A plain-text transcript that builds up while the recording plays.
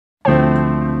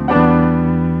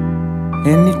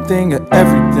Anything or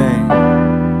everything.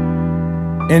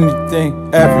 Anything,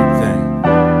 everything.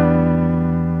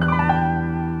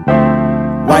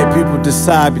 White people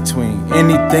decide between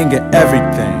anything and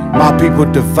everything. My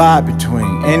people divide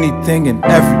between anything and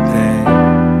everything.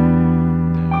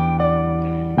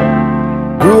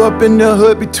 Grew up in the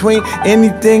hood between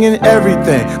anything and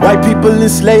everything. White people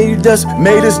enslaved us,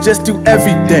 made us just do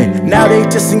everything. Now they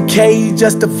just encage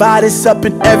us, divide us up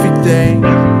in everything.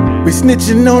 We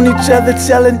snitching on each other,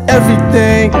 telling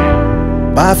everything.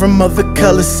 Buy from other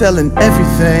colors, selling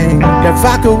everything. That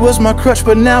vodka was my crush,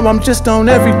 but now I'm just on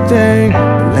everything. The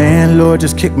landlord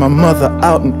just kicked my mother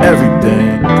out and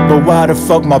everything. But why the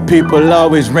fuck my people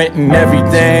always renting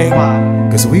everything?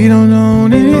 Cause we don't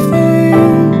own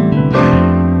anything.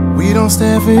 We don't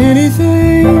stand for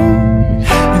anything.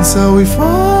 And so we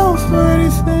fall for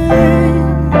anything.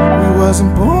 We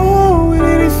wasn't born with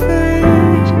anything.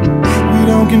 We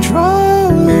don't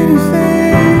control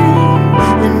anything.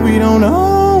 And we don't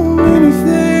own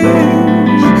anything.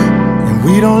 And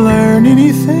we don't learn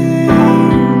anything.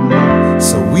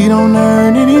 So we don't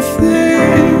earn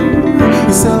anything.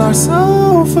 We sell our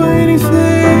soul for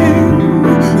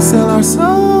anything. We sell our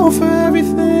soul for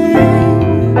everything.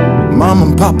 Mom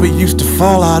and Papa used to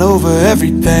fall out over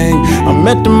everything. I'm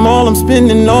at the mall, I'm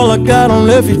spending all I got on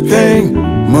everything.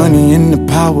 Money and the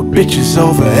power, bitches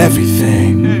over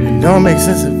everything. It don't make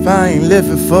sense if I ain't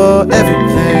living for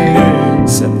everything.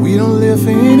 Except we don't live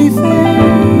for anything.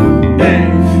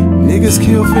 Niggas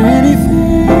kill for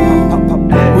anything.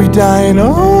 We dying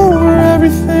over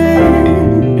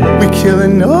everything. We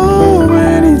killing over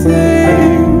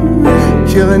anything.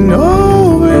 Killing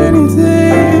over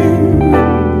anything.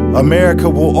 America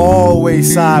will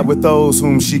always side with those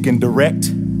whom she can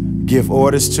direct, give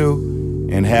orders to,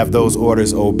 and have those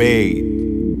orders obeyed.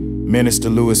 Minister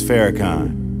Louis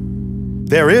Farrakhan.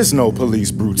 There is no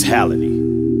police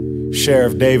brutality.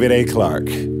 Sheriff David A. Clark.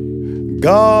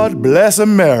 God bless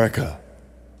America.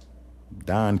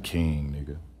 Don King,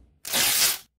 nigga.